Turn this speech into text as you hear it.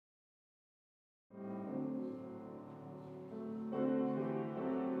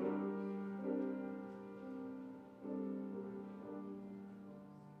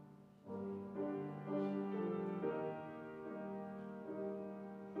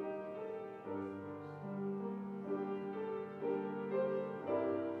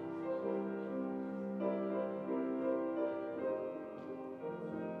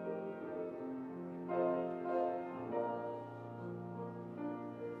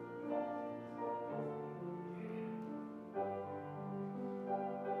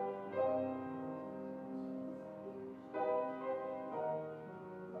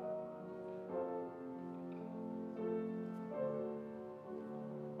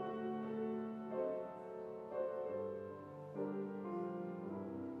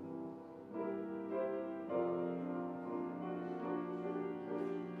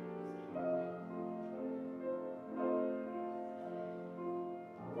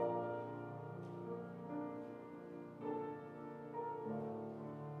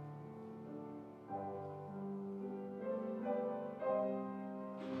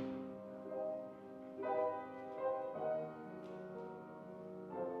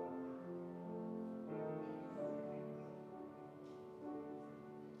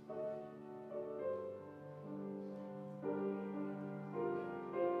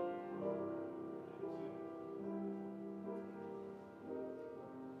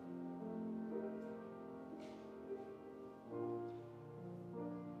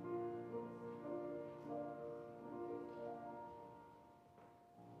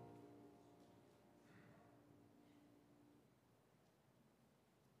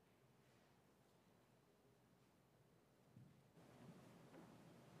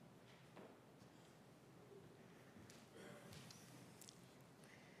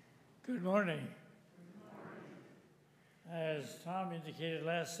Good morning. As Tom indicated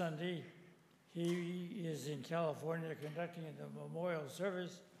last Sunday, he is in California conducting the memorial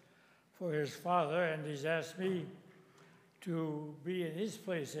service for his father, and he's asked me to be in his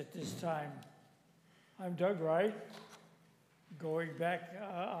place at this time. I'm Doug Wright. Going back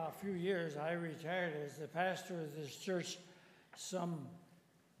a few years, I retired as the pastor of this church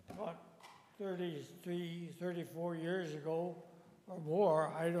about 33, 34 years ago or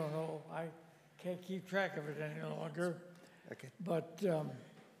more. I don't know. I can't keep track of it any longer. Okay. But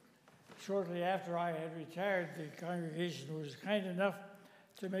shortly after I had retired, the congregation was kind enough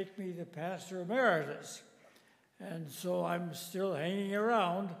to make me the pastor emeritus. And so I'm still hanging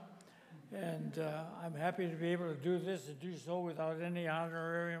around, and I'm happy to be able to do this and do so without any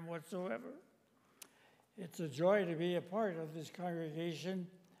honorarium whatsoever. It's a joy to be a part of this congregation,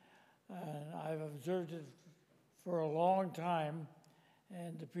 and I've observed it for a long time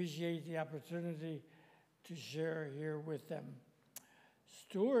and appreciate the opportunity to share here with them.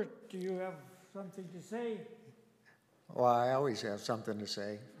 Stuart, do you have something to say? Well, I always have something to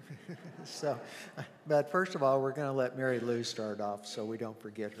say. But first of all, we're going to let Mary Lou start off so we don't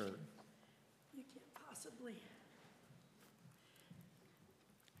forget her. You can't possibly.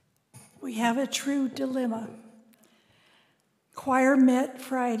 We have a true dilemma. Choir met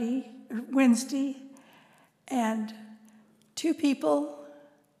Wednesday, and 2 people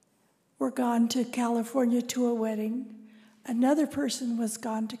were gone to California to a wedding. Another person was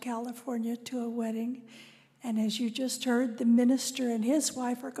gone to California to a wedding. And as you just heard, the minister and his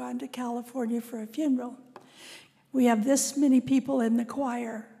wife are gone to California for a funeral. We have this many people in the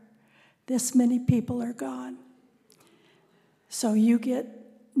choir. This many people are gone. So you get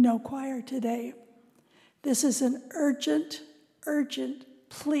no choir today. This is an urgent, urgent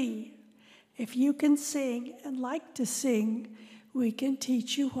plea. If you can sing and like to sing, we can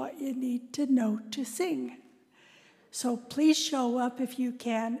teach you what you need to know to sing. So please show up if you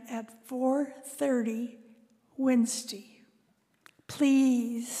can at 4:30 Wednesday.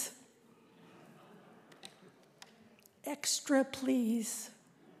 Please. Extra please.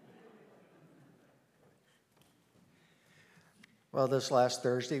 Well, this last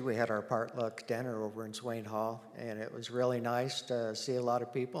Thursday, we had our potluck dinner over in Swain Hall, and it was really nice to see a lot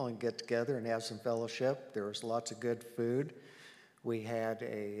of people and get together and have some fellowship. There was lots of good food. We had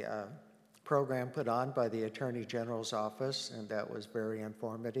a program put on by the Attorney General's office, and that was very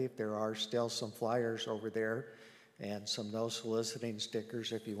informative. There are still some flyers over there and some no soliciting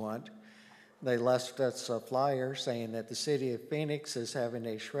stickers if you want. They left us a flyer saying that the city of Phoenix is having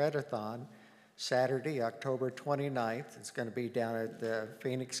a shred-a-thon Saturday, October 29th. It's going to be down at the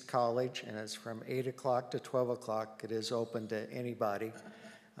Phoenix College, and it's from 8 o'clock to 12 o'clock. It is open to anybody.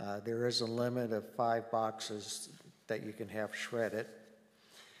 There is a limit of 5 boxes that you can have shredded.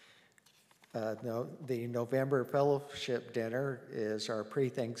 The November Fellowship Dinner is our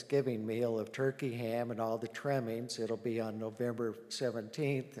pre-Thanksgiving meal of turkey, ham, and all the trimmings. It'll be on November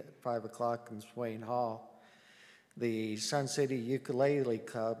 17th at 5 o'clock in Swain Hall. The Sun City Ukulele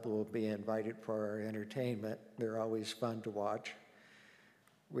Club will be invited for our entertainment. They're always fun to watch.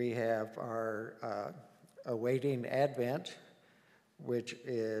 We have our Awaiting Advent, which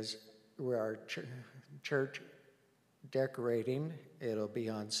is our church decorating. It'll be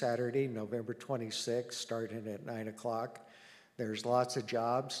on Saturday, November 26th, starting at 9 o'clock. There's lots of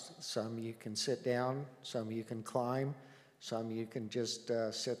jobs. Some you can sit down, some you can climb, some you can just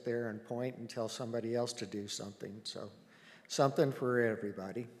sit there and point and tell somebody else to do something. So something for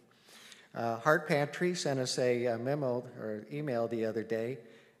everybody. Heart Pantry sent us a memo or email the other day,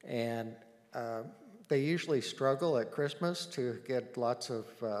 and they usually struggle at Christmas to get lots of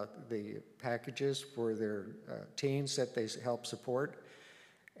the packages for their teens that they help support.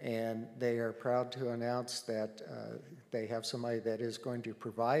 And they are proud to announce that they have somebody that is going to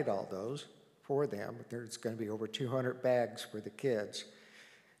provide all those for them. There's going to be over 200 bags for the kids.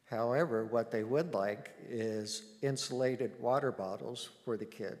 However, what they would like is insulated water bottles for the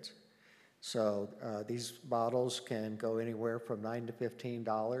kids. So these bottles can go anywhere from $9 to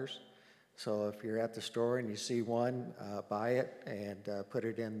 $15. So if you're at the store and you see one, buy it and put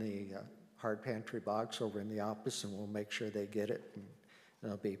it in the Heart Pantry box over in the office, and we'll make sure they get it and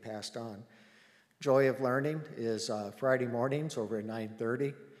it'll be passed on. Joy of Learning is Friday mornings over at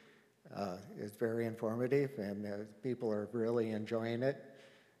 9:30. It's very informative, and people are really enjoying it.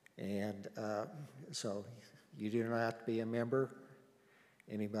 And so you do not have to be a member.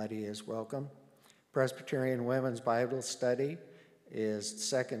 Anybody is welcome. Presbyterian Women's Bible Study is the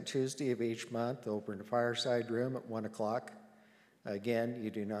second Tuesday of each month over in the Fireside Room at 1 o'clock. Again,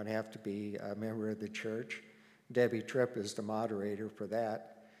 you do not have to be a member of the church. Debbie Tripp is the moderator for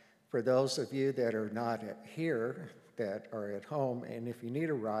that. For those of you that are not here, that are at home, and if you need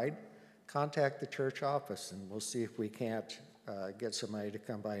a ride, contact the church office and we'll see if we can't get somebody to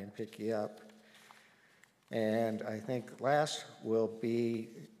come by and pick you up. And I think last will be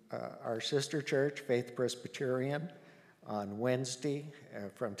our sister church, Faith Presbyterian, on Wednesday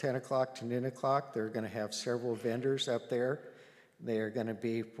from 10 o'clock to noon o'clock. They're going to have several vendors up there. They are going to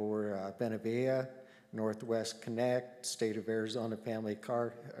be for Benevilla, Northwest Connect, State of Arizona Family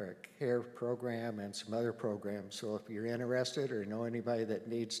Care Program, and some other programs. So if you're interested or know anybody that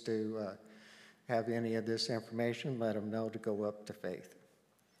needs to have any of this information, let them know to go up to Faith.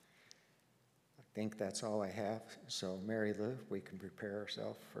 I think that's all I have. So Mary Lou, we can prepare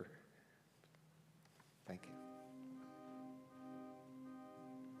ourselves for, thank you.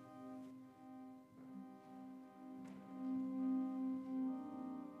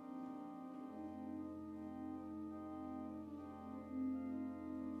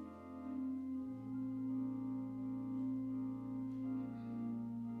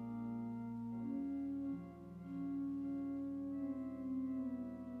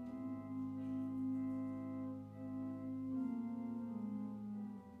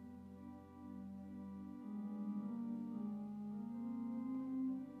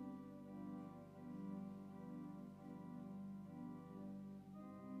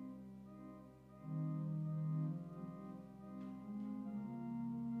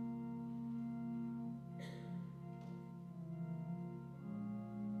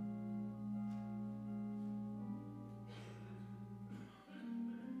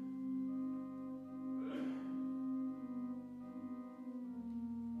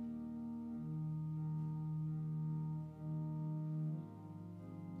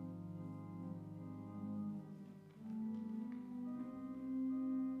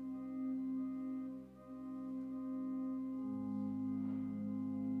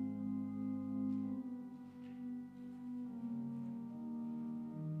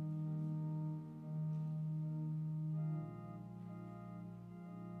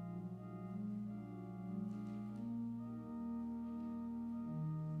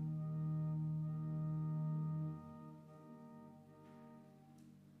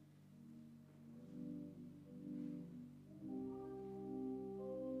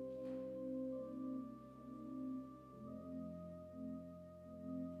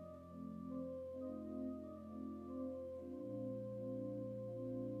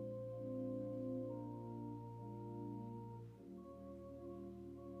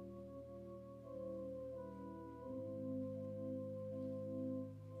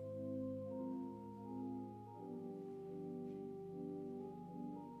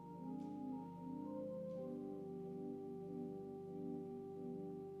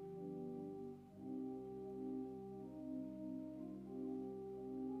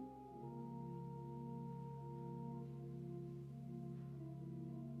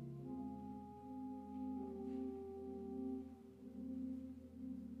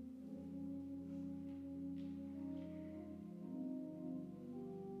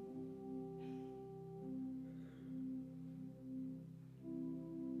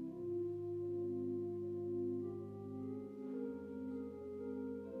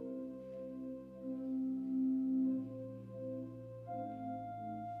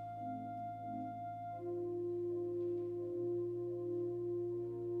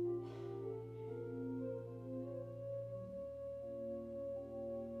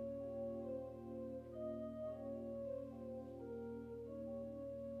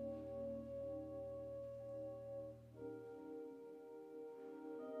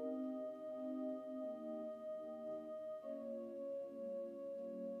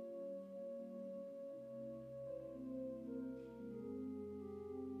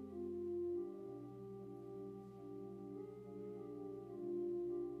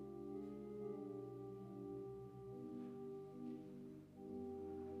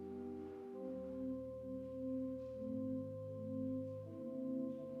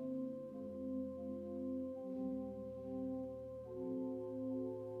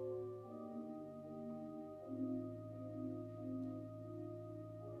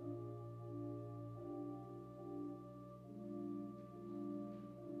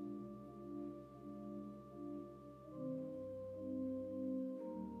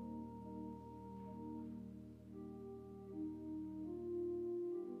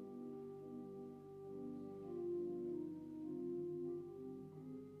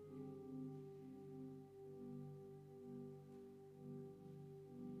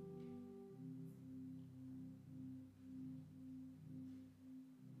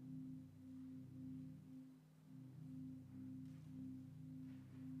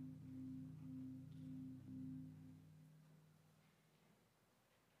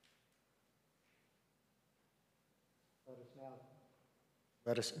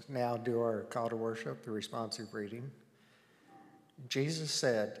 Let us now do our call to worship, the responsive reading. Jesus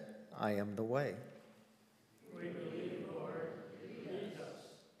said, I am the way. We believe, Lord, lead us.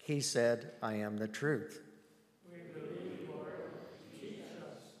 He said, I am the truth. We believe, Lord, teach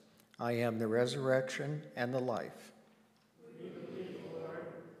us. I am the resurrection and the life. We believe, Lord,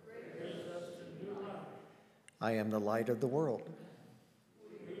 raise us to new life. I am the light of the world.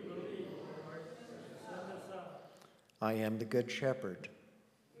 We believe, Lord, send us out. I am the good shepherd.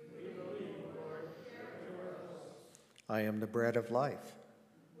 We believe, Lord, care for us. I am the bread of life.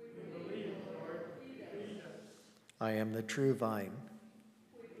 We believe, Lord, feed us. I am the true vine.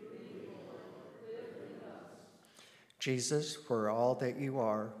 Jesus, for all that you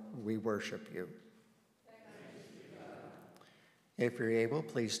are, we worship you. If you're able,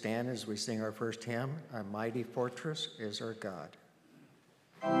 please stand as we sing our first hymn, A Mighty Fortress is Our God.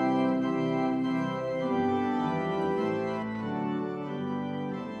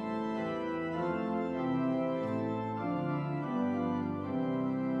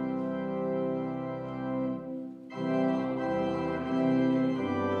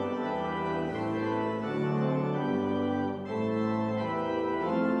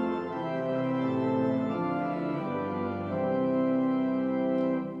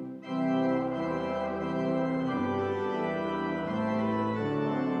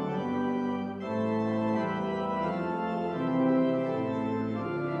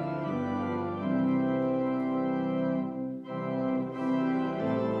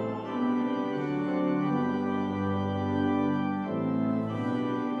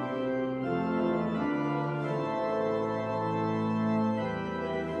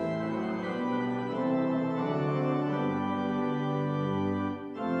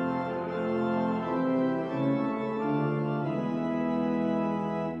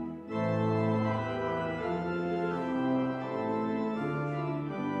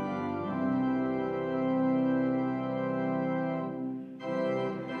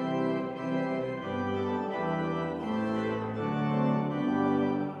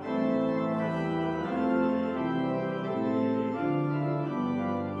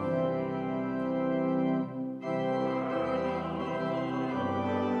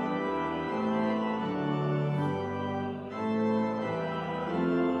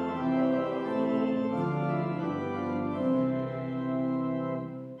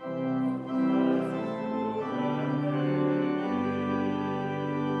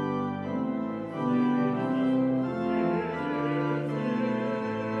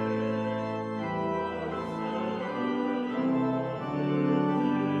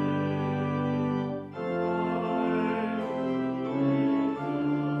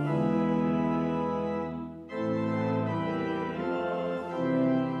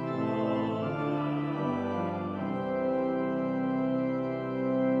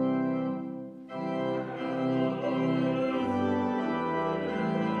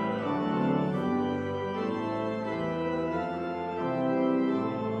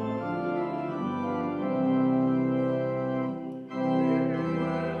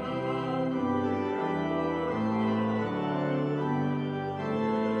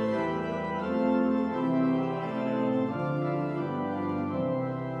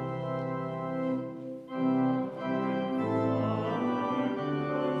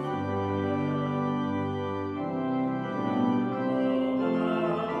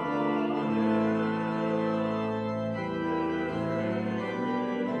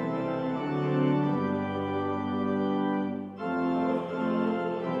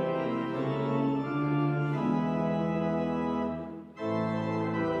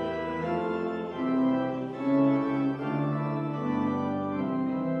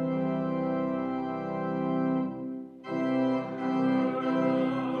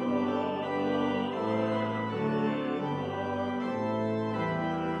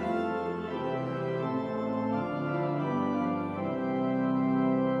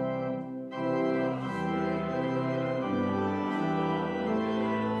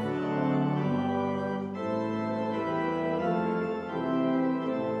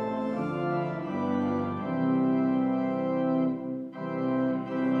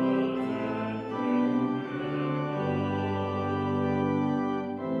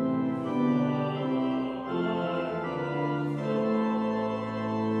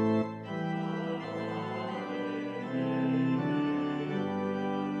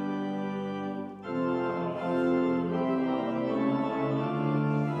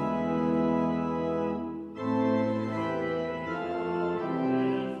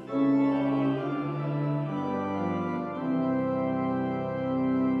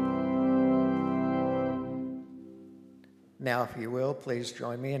 Now, if you will, please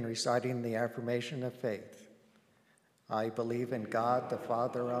join me in reciting the affirmation of faith. I believe in God, the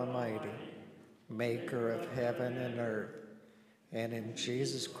Father Almighty, maker of heaven and earth, and in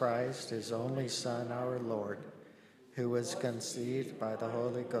Jesus Christ, his only Son, our Lord, who was conceived by the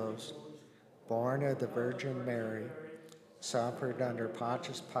Holy Ghost, born of the Virgin Mary, suffered under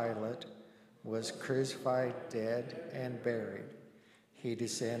Pontius Pilate, was crucified, dead, and buried. He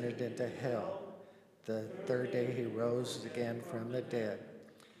descended into hell. The third day he rose again from the dead.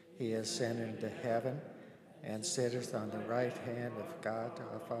 He ascended into heaven and sitteth on the right hand of God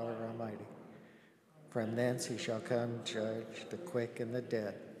our Father Almighty. From thence he shall come judge the quick and the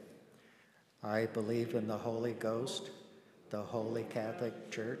dead. I believe in the Holy Ghost, the Holy Catholic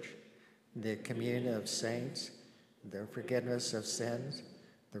Church, the communion of saints, the forgiveness of sins,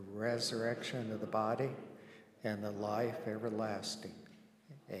 the resurrection of the body, and the life everlasting.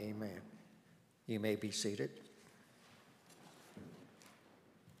 Amen. You may be seated.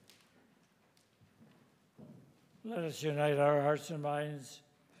 Let us unite our hearts and minds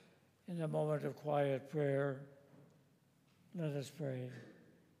in a moment of quiet prayer. Let us pray.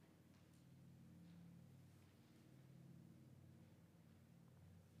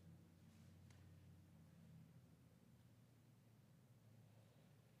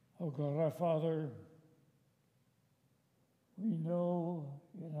 O God, our Father, we know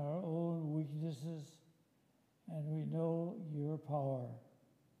in our own weaknesses and we know your power.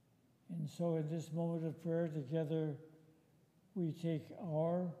 And so in this moment of prayer together, we take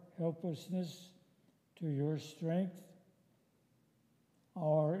our helplessness to your strength,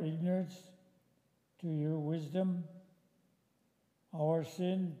 our ignorance to your wisdom, our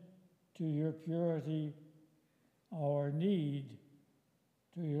sin to your purity, our need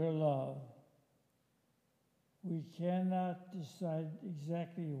to your love. We cannot decide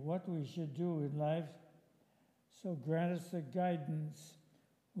exactly what we should do in life, so grant us the guidance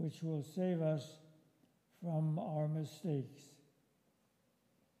which will save us from our mistakes.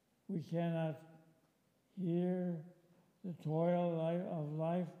 We cannot hear the toil of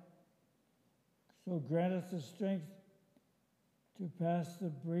life, so grant us the strength to pass the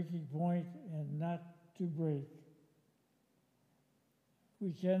breaking point and not to break.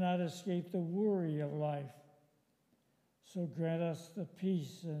 We cannot escape the worry of life, so grant us the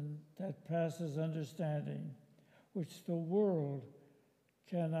peace that passes understanding, which the world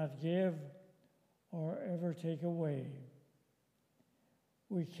cannot give or ever take away.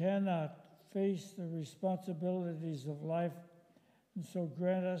 We cannot face the responsibilities of life, and so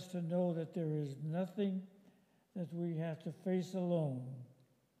grant us to know that there is nothing that we have to face alone.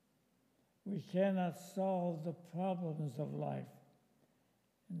 We cannot solve the problems of life,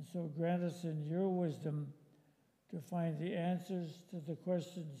 and so grant us in your wisdom to find the answers to the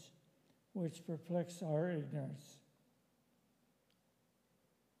questions which perplex our ignorance.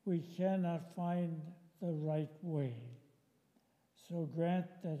 We cannot find the right way, so grant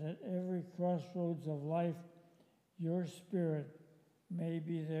that at every crossroads of life, your Spirit may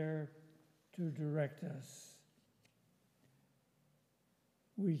be there to direct us.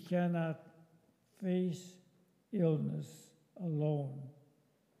 We cannot face illness alone,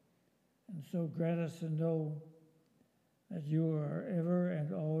 and so grant us to know that you are ever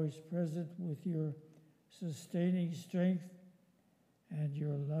and always present with your sustaining strength and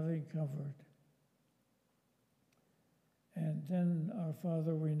your loving comfort. And then, our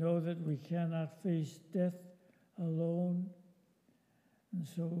Father, we know that we cannot face death alone, and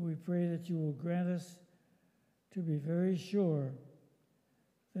so we pray that you will grant us to be very sure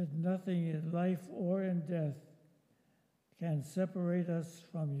that nothing in life or in death can separate us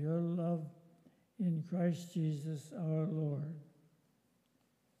from your love in Christ Jesus our Lord.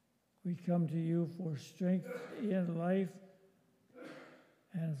 We come to you for strength in life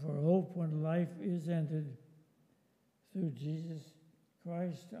and for hope when life is ended, through Jesus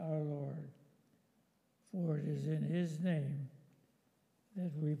Christ our Lord. For it is in his name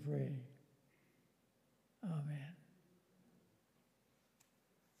that we pray. Amen.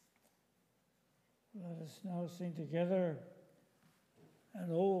 Let us now sing together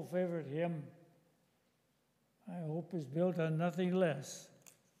an old favorite hymn, I Hope Is Built on Nothing Less.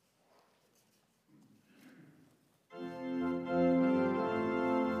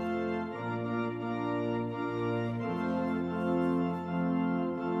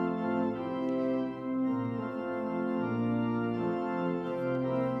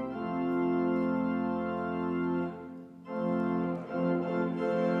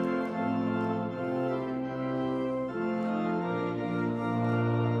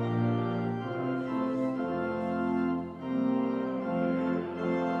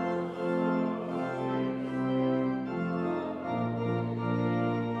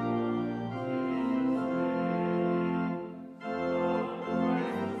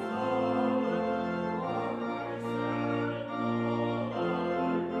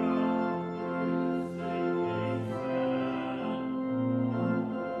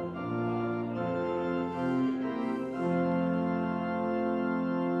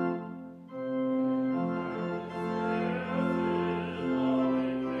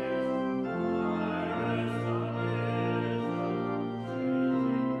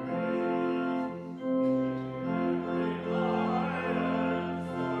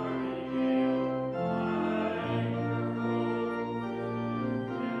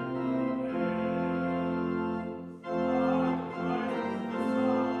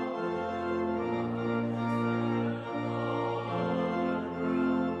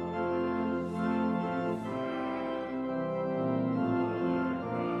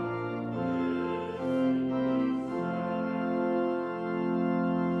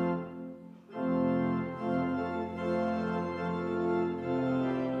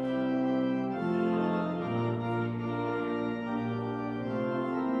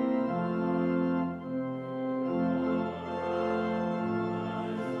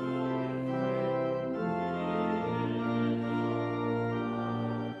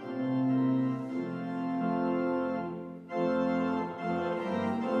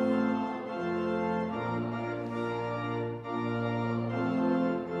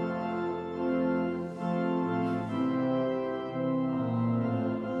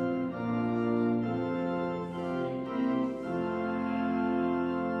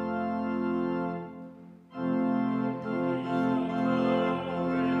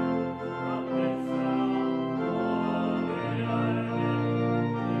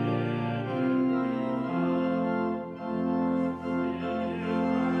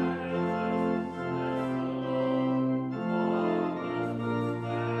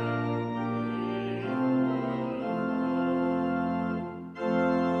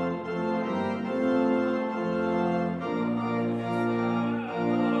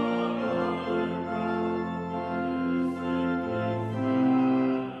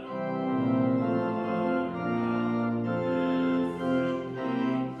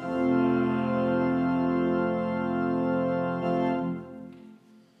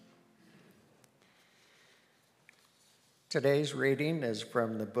 Today's reading is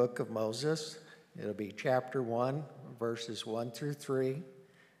from the book of Moses. It'll be chapter 1, verses 1 through 3,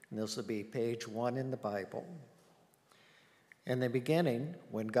 and this will be page 1 in the Bible. In the beginning,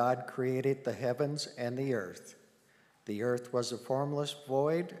 when God created the heavens and the earth was a formless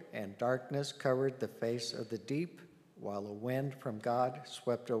void, and darkness covered the face of the deep, while a wind from God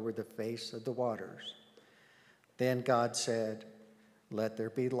swept over the face of the waters. Then God said, "Let there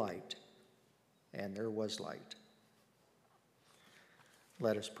be light," and there was light.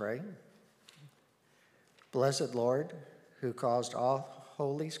 Let us pray. Blessed Lord, who caused all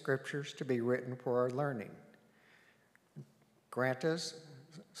holy scriptures to be written for our learning, grant us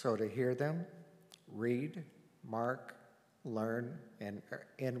so to hear them, read, mark, learn, and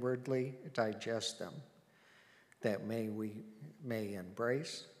inwardly digest them, that we may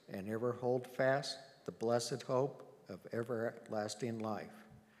embrace and ever hold fast the blessed hope of everlasting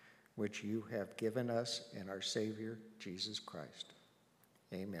life, which you have given us in our Savior, Jesus Christ.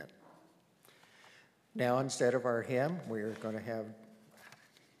 Amen. Now, instead of our hymn, we are going to have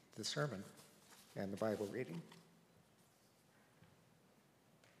the sermon and the Bible reading.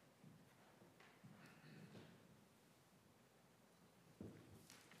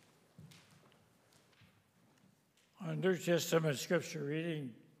 Our New Testament scripture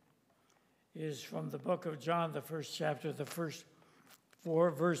reading is from the book of John, the first chapter, the first 4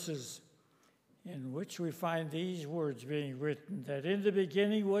 verses, in which we find these words being written, that in the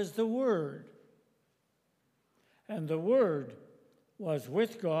beginning was the Word, and the Word was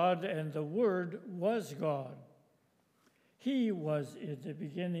with God, and the Word was God. He was in the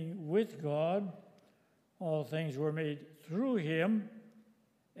beginning with God. All things were made through him,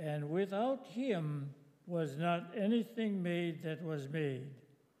 and without him was not anything made that was made.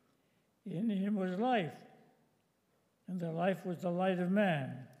 In him was life, and the life was the light of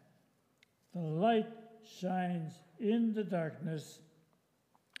man. The light shines in the darkness,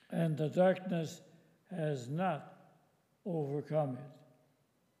 and the darkness has not overcome it.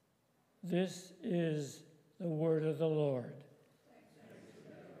 This is the word of the Lord.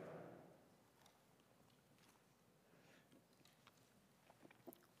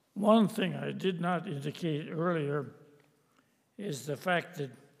 One thing I did not indicate earlier is the fact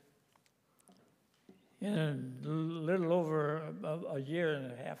that in a little over a year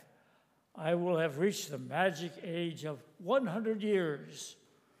and a half, I will have reached the magic age of 100 years.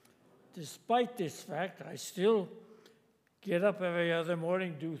 Despite this fact, I still get up every other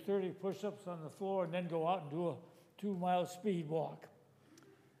morning, do 30 push-ups on the floor, and then go out and do a 2-mile speed walk.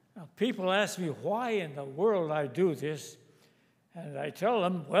 Now, people ask me why in the world I do this, and I tell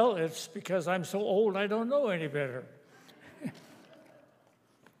them, well, it's because I'm so old I don't know any better.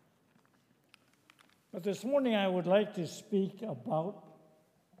 But this morning I would like to speak about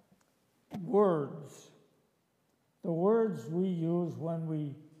words. The words we use when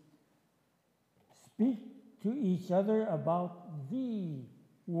we speak to each other about the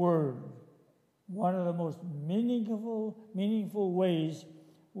Word. One of the most meaningful ways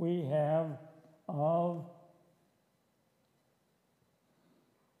we have of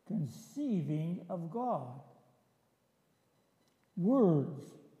conceiving of God.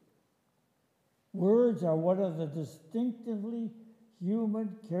 Words. Words are one of the distinctively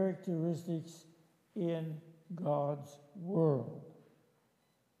human characteristics in God's world.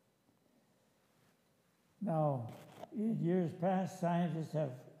 Now, in years past, scientists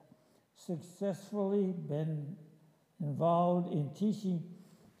have successfully been involved in teaching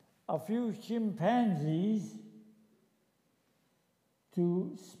a few chimpanzees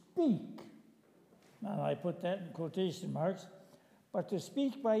to speak. Now, I put that in quotation marks, but to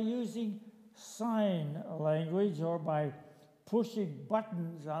speak by using sign language or by pushing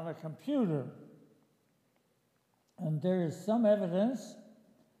buttons on a computer. And there is some evidence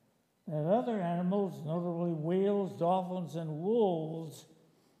that other animals, notably whales, dolphins, and wolves,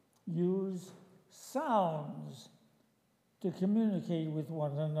 use sounds to communicate with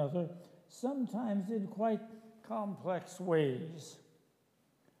one another, sometimes in quite complex ways.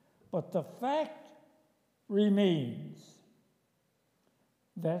 But the fact remains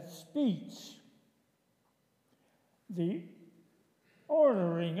that speech, the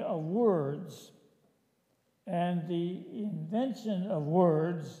ordering of words, and the invention of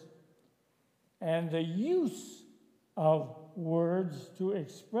words, and the use of words to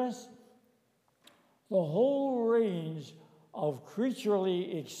express the whole range of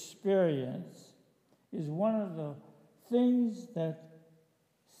creaturely experience is one of the things that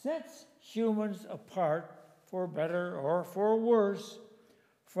sets humans apart, for better or for worse,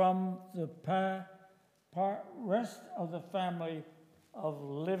 from the rest of the family of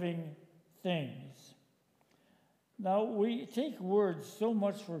living things. Now, we take words so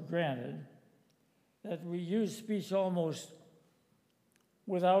much for granted that we use speech almost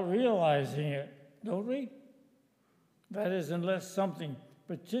without realizing it, don't we? That is, unless something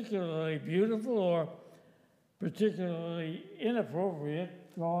particularly beautiful or particularly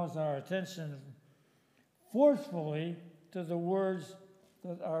inappropriate draws our attention forcefully to the words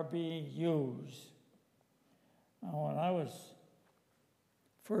that are being used. Now, when I was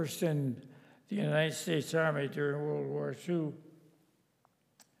first in the United States Army during World War II,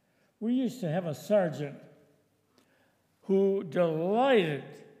 we used to have a sergeant who delighted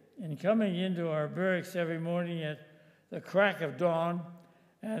in coming into our barracks every morning at the crack of dawn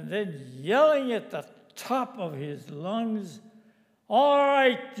and then yelling at the top of his lungs, "All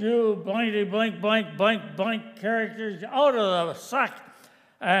right, you blankety blank, blank, blank, blank characters, out of the sack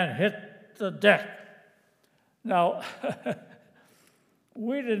and hit the deck." Now,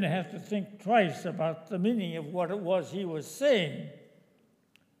 we didn't have to think twice about the meaning of what it was he was saying.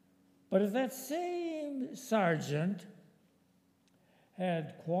 But if that same sergeant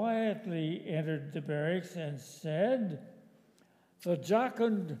had quietly entered the barracks and said, "The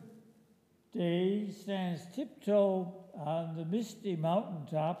jocund day stands tiptoe on the misty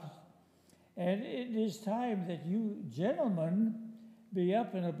mountaintops, and it is time that you gentlemen be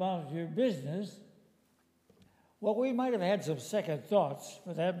up and about your business," well, we might have had some second thoughts.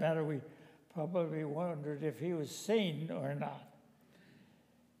 For that matter, we probably wondered if he was sane or not.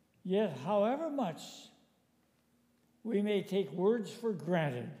 Yet, however much we may take words for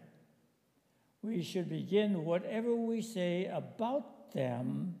granted, we should begin whatever we say about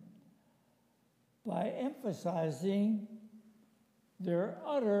them by emphasizing their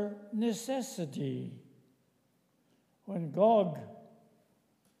utter necessity. When Gog,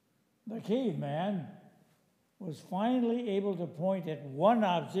 the caveman, was finally able to point at one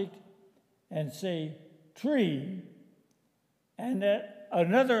object and say tree, and at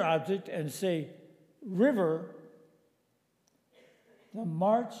another object and say river, the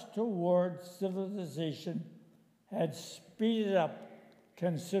march toward civilization had speeded up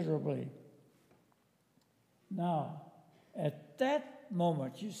considerably. Now, at that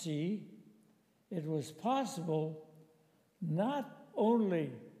moment, you see, it was possible not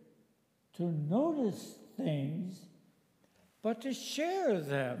only to notice things, but to share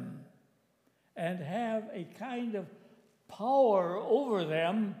them and have a kind of power over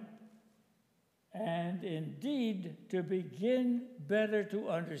them, and indeed to begin better to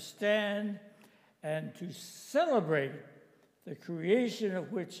understand and to celebrate the creation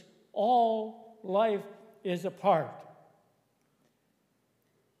of which all life is a part.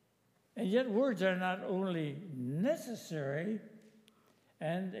 And yet words are not only necessary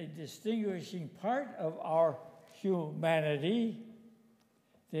and a distinguishing part of our humanity,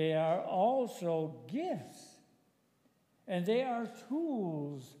 they are also gifts. And they are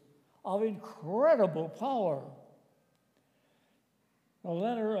tools of incredible power. The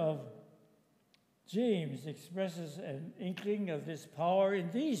letter of James expresses an inkling of this power in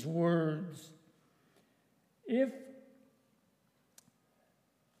these words: "If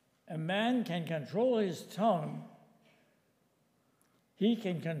a man can control his tongue, he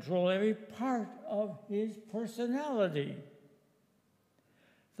can control every part of his personality."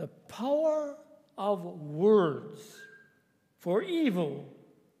 The power of words for evil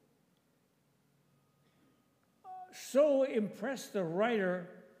so impressed the writer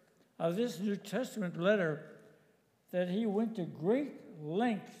of this New Testament letter that he went to great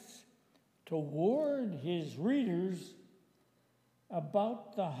lengths to warn his readers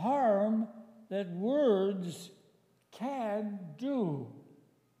about the harm that words can do.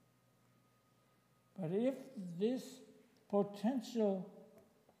 But if this potential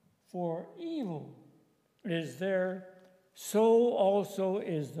for evil is there, so also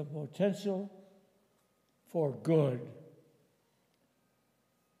is the potential for good.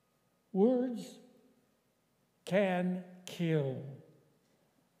 Words can kill,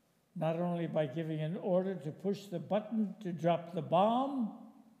 not only by giving an order to push the button to drop the bomb,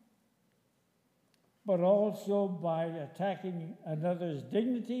 but also by attacking another's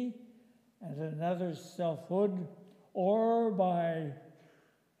dignity and another's selfhood, or by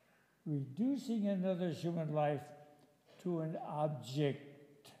reducing another's human life to an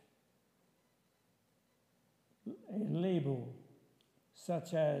object, a label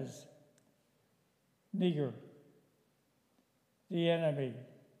such as nigger, the enemy,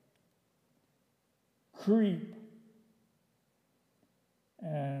 creep,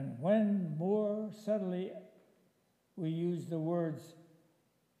 and when more subtly we use the words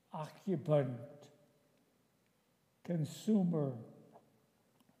occupant, consumer,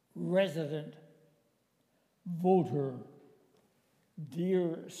 resident, voter,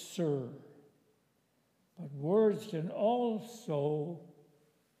 dear sir. But words can also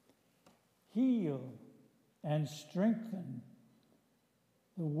heal and strengthen.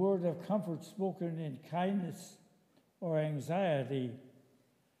 The word of comfort spoken in kindness or anxiety,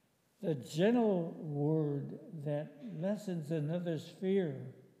 the gentle word that lessens another's fear,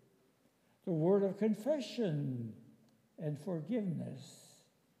 the word of confession and forgiveness.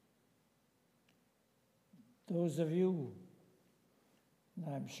 Those of you,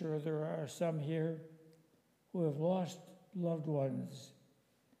 and I'm sure there are some here who have lost loved ones,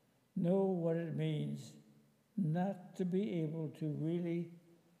 know what it means not to be able to really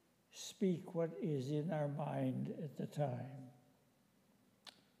speak what is in our mind at the time.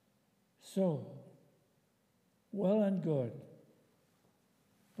 So, well and good,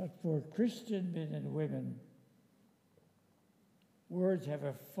 but for Christian men and women, words have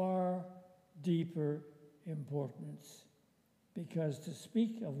a far deeper importance, because to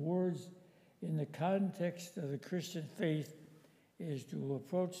speak of words in the context of the Christian faith is to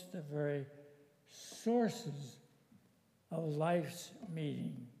approach the very sources of life's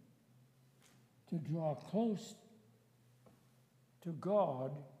meaning, to draw close to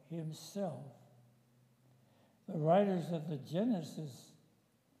God Himself. The writers of the Genesis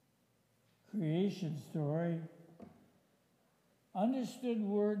creation story understood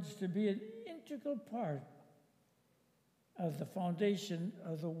words to be an integral part of the foundation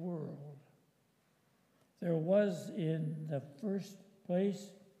of the world. There was, in the first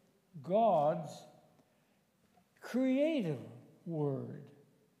place, God's creative word.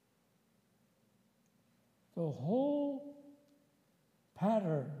 The whole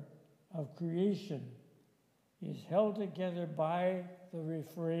pattern of creation is held together by the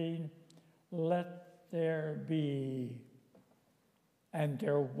refrain, "Let there be." And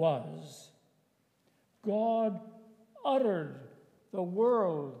there was. God uttered the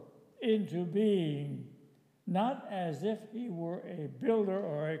world into being, not as if He were a builder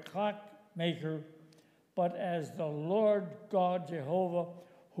or a clockmaker, but as the Lord God Jehovah,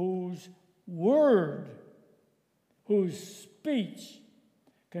 whose word, whose speech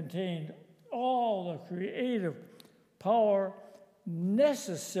contained all the creative power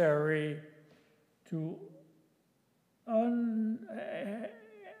necessary to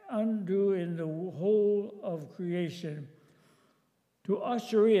undo in the whole of creation, to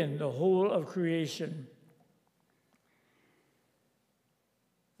usher in the whole of creation.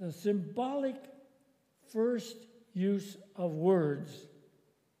 The symbolic first use of words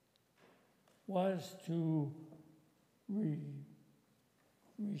was to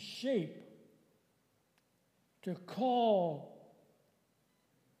reshape, to call,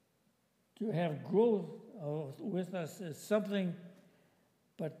 to have growth with us as something,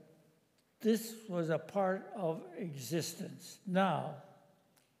 but this was a part of existence. Now,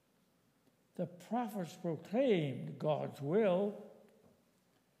 the prophets proclaimed God's will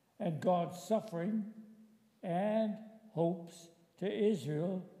and God's suffering and hopes to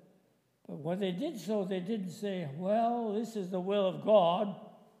Israel. But when they did so, they didn't say, well, this is the will of God,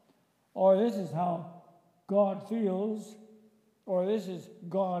 or this is how God feels, or this is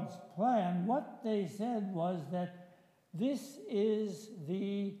God's plan. What they said was that this is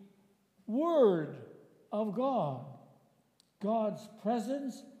the Word of God, God's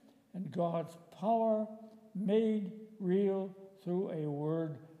presence and God's power made real through a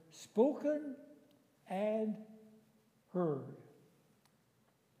word spoken and heard.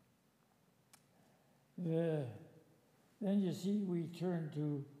 Then you see we turn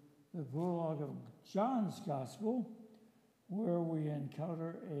to the prologue of John's Gospel, where we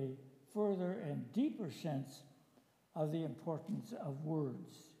encounter a further and deeper sense of the importance of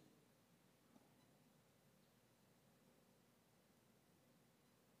words.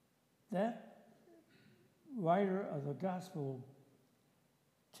 That writer of the Gospel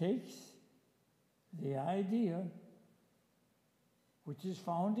takes the idea, which is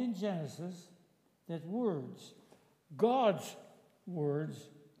found in Genesis, that words, God's words,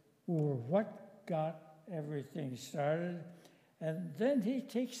 were what got everything started. And then he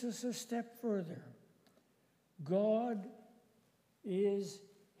takes us a step further. God is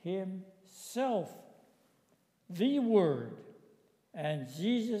Himself the Word, and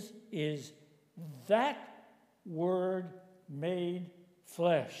Jesus is that Word made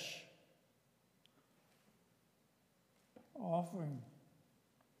flesh. Often,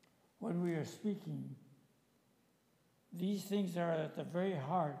 when we are speaking, these things are at the very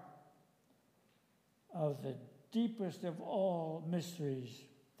heart of the deepest of all mysteries,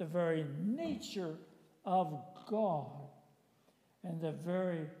 the very nature of God, and the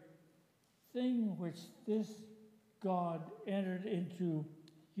very thing which this God entered into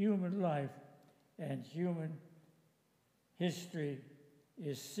human life and human history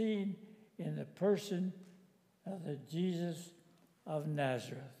is seen in the person of the Jesus of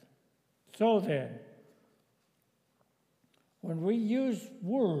Nazareth. So then, when we use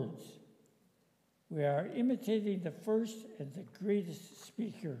words, we are imitating the first and the greatest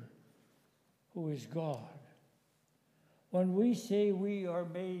speaker, who is God. When we say we are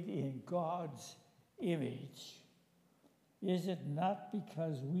made in God's image, is it not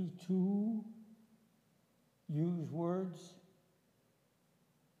because we too use words?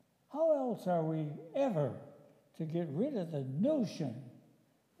 How else are we ever to get rid of the notion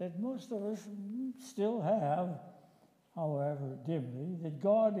that most of us still have, however dimly, that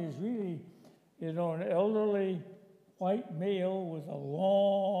God is really, an elderly white male with a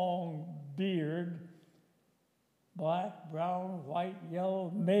long beard, black, brown, white,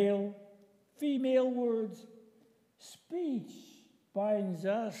 yellow, male, female words. Speech binds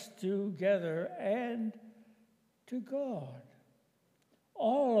us together and to God.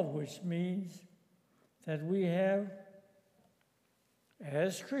 All of which means that we have,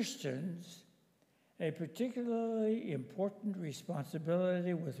 as Christians, a particularly important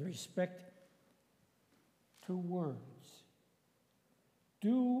responsibility with respect to words.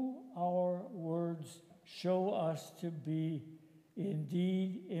 Do our words show us to be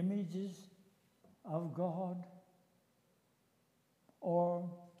indeed images of God? Or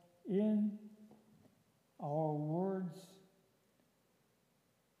in our words,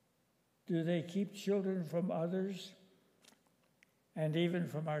 do they keep children from others and even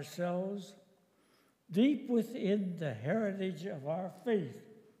from ourselves? Deep within the heritage of our faith,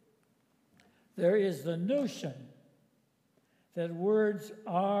 there is the notion that words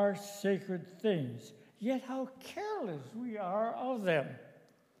are sacred things, yet how careless we are of them.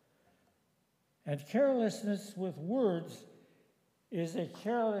 And carelessness with words is a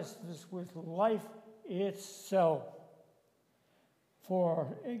carelessness with life itself.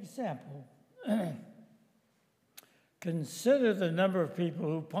 For example, consider the number of people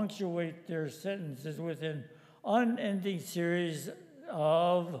who punctuate their sentences with an unending series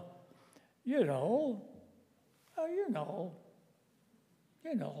of, you know.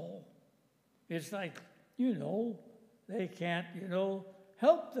 It's like, they can't,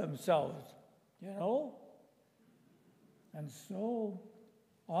 help themselves, And so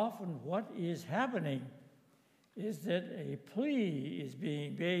often what is happening is that a plea is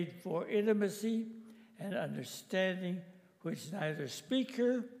being made for intimacy and understanding which neither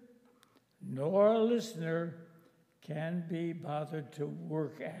speaker nor listener can be bothered to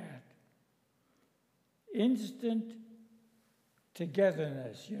work at. Instant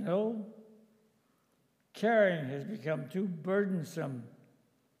togetherness, Caring has become too burdensome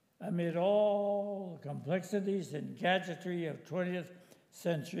amid all the complexities and gadgetry of 20th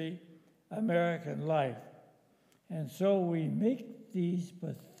century American life. And so we make these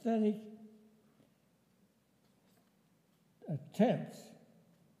pathetic attempts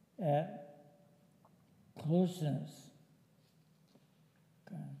at closeness.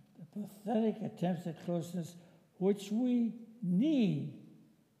 The pathetic attempts at closeness which we need,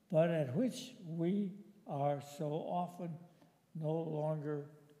 but at which we are so often no longer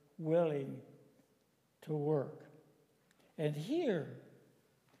willing to work. And here,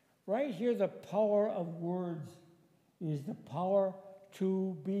 right here, the power of words is the power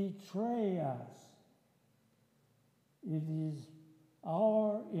to betray us. It is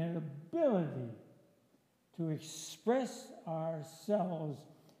our inability to express ourselves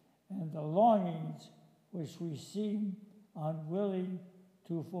and the longings which we seem unwilling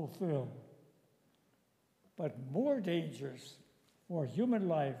to fulfill. But more dangerous for human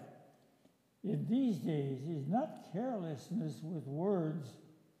life in these days is not carelessness with words,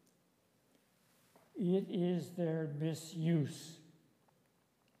 it is their misuse.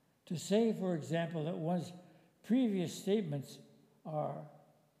 To say, for example, that one's previous statements are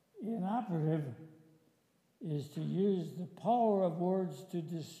inoperative is to use the power of words to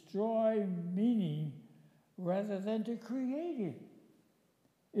destroy meaning rather than to create it.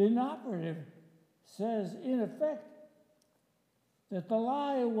 Inoperative says, in effect, that the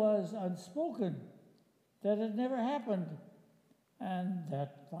lie was unspoken, that it never happened, and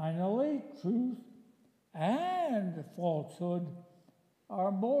that finally truth and falsehood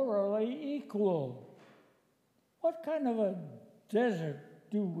are morally equal. What kind of a desert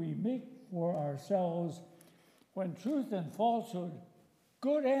do we make for ourselves when truth and falsehood,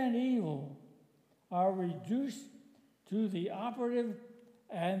 good and evil, are reduced to the operative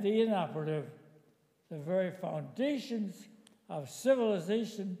and the inoperative, the very foundations of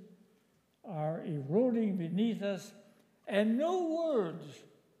civilization are eroding beneath us, and no words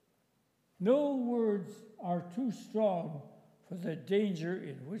are too strong for the danger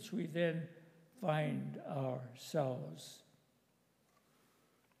in which we then find ourselves.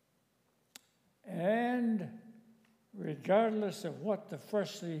 And regardless of what the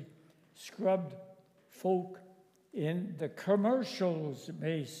freshly scrubbed folk in the commercials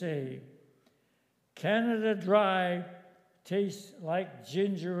may say, Canada Dry tastes like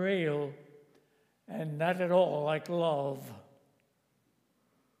ginger ale and not at all like love.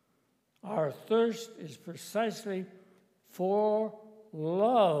 Our thirst is precisely for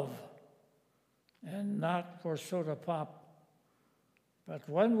love and not for soda pop. But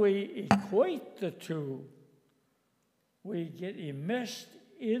when we equate the two, we get enmeshed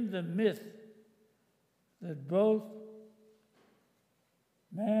in the myth that both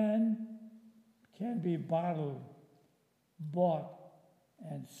man can be bottled, bought,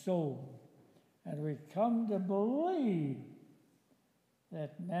 and sold. And we come to believe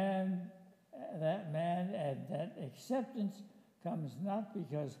that man and that acceptance comes not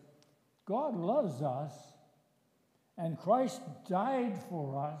because God loves us and Christ died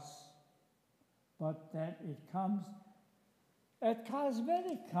for us, but that it comes at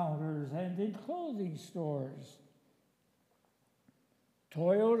cosmetic counters and in clothing stores.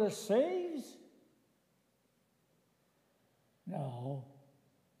 Toyota saves? No.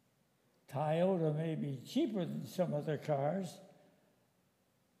 Toyota may be cheaper than some other cars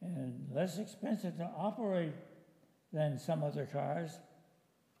and less expensive to operate than some other cars.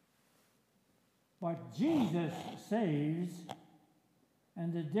 But Jesus saves,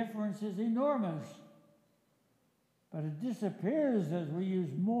 and the difference is enormous. But it disappears as we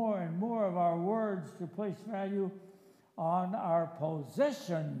use more and more of our words to place value on our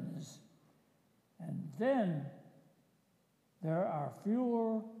possessions. And then there are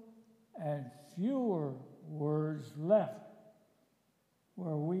fewer and fewer words left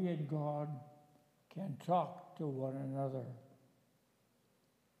where we and God can talk to one another.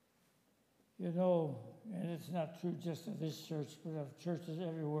 You know, and it's not true just of this church, but of churches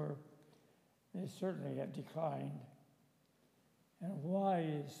everywhere, they certainly have declined. And why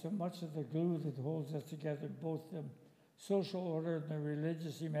is so much of the glue that holds us together, both the social order and the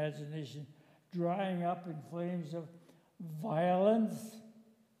religious imagination, drying up in flames of violence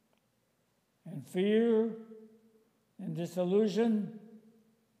and fear and disillusion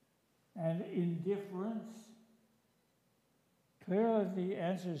and indifference? Clearly, the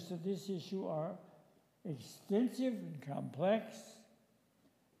answers to this issue are extensive and complex,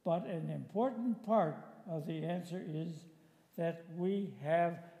 but an important part of the answer is that we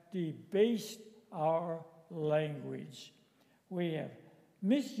have debased our language. We have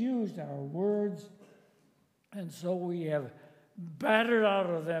misused our words, and so we have battered out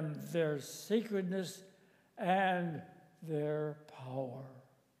of them their sacredness and their power.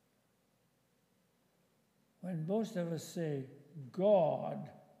 When most of us say God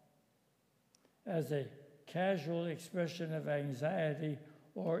as a casual expression of anxiety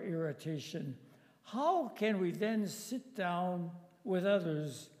or irritation, how can we then sit down with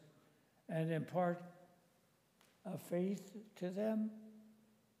others and impart a faith to them?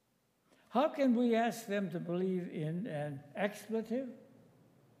 How can we ask them to believe in an expletive?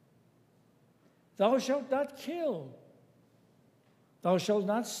 Thou shalt not kill. Thou shalt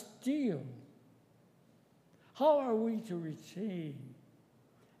not steal. How are we to retain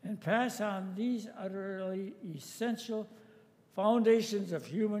and pass on these utterly essential foundations of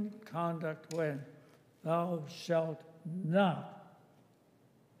human conduct when thou shalt not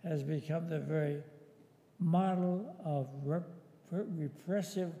has become the very model of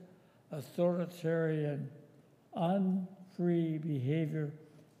repressive, authoritarian, unfree behavior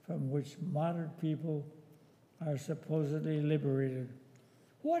from which modern people are supposedly liberated?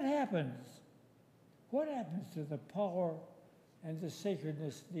 What happens? What happens to the power and the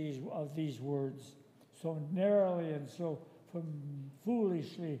sacredness of these words, so narrowly and so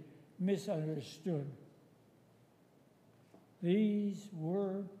foolishly misunderstood? These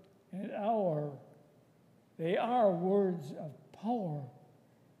were they are words of power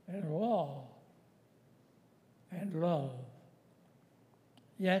and law and love.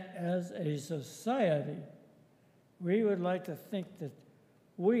 Yet as a society, we would like to think that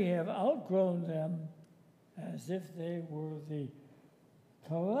we have outgrown them as if they were the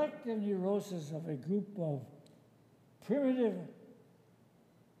collective neurosis of a group of primitive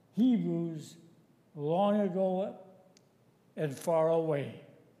Hebrews long ago and far away.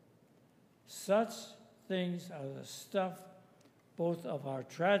 Such things are the stuff both of our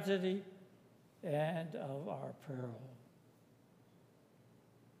tragedy and of our peril.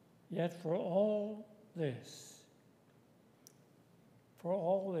 Yet for all this,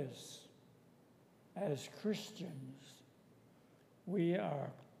 as Christians, we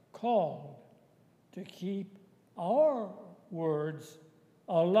are called to keep our words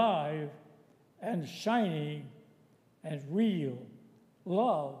alive and shining and real.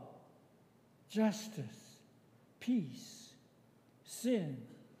 Love, justice, peace, sin,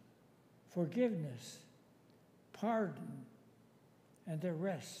 forgiveness, pardon, and the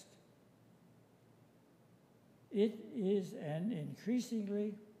rest. It is an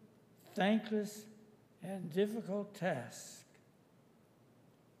increasingly thankless and difficult task,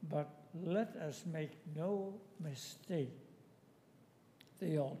 but let us make no mistake.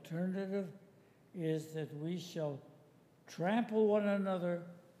 The alternative is that we shall trample one another,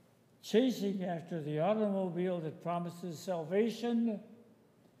 chasing after the automobile that promises salvation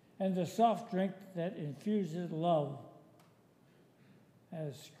and the soft drink that infuses love.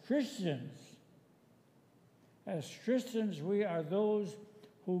 As Christians, we are those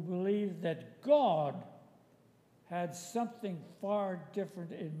who believe that God had something far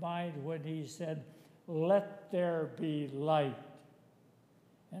different in mind when he said, "Let there be light."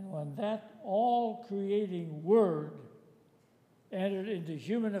 And when that all-creating word entered into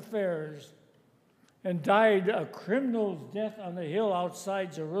human affairs and died a criminal's death on the hill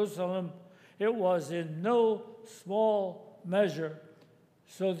outside Jerusalem, it was in no small measure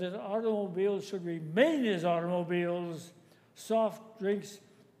so that automobiles should remain as automobiles, soft drinks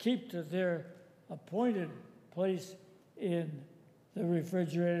keep to their appointed place in the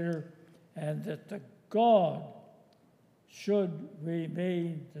refrigerator, and that the God should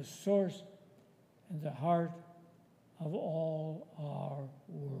remain the source and the heart of all our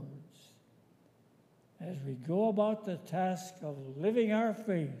words. As we go about the task of living our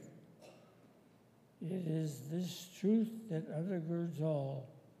faith, it is this truth that undergirds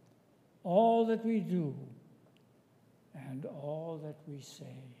all that we do and all that we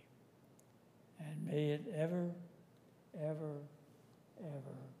say. And may it ever, ever,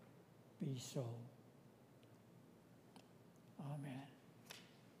 ever be so. Amen.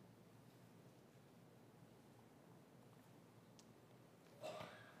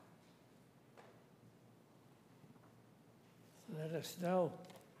 Let us now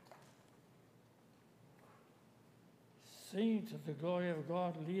sing to the glory of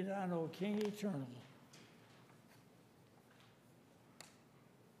God, Lead on, O King Eternal.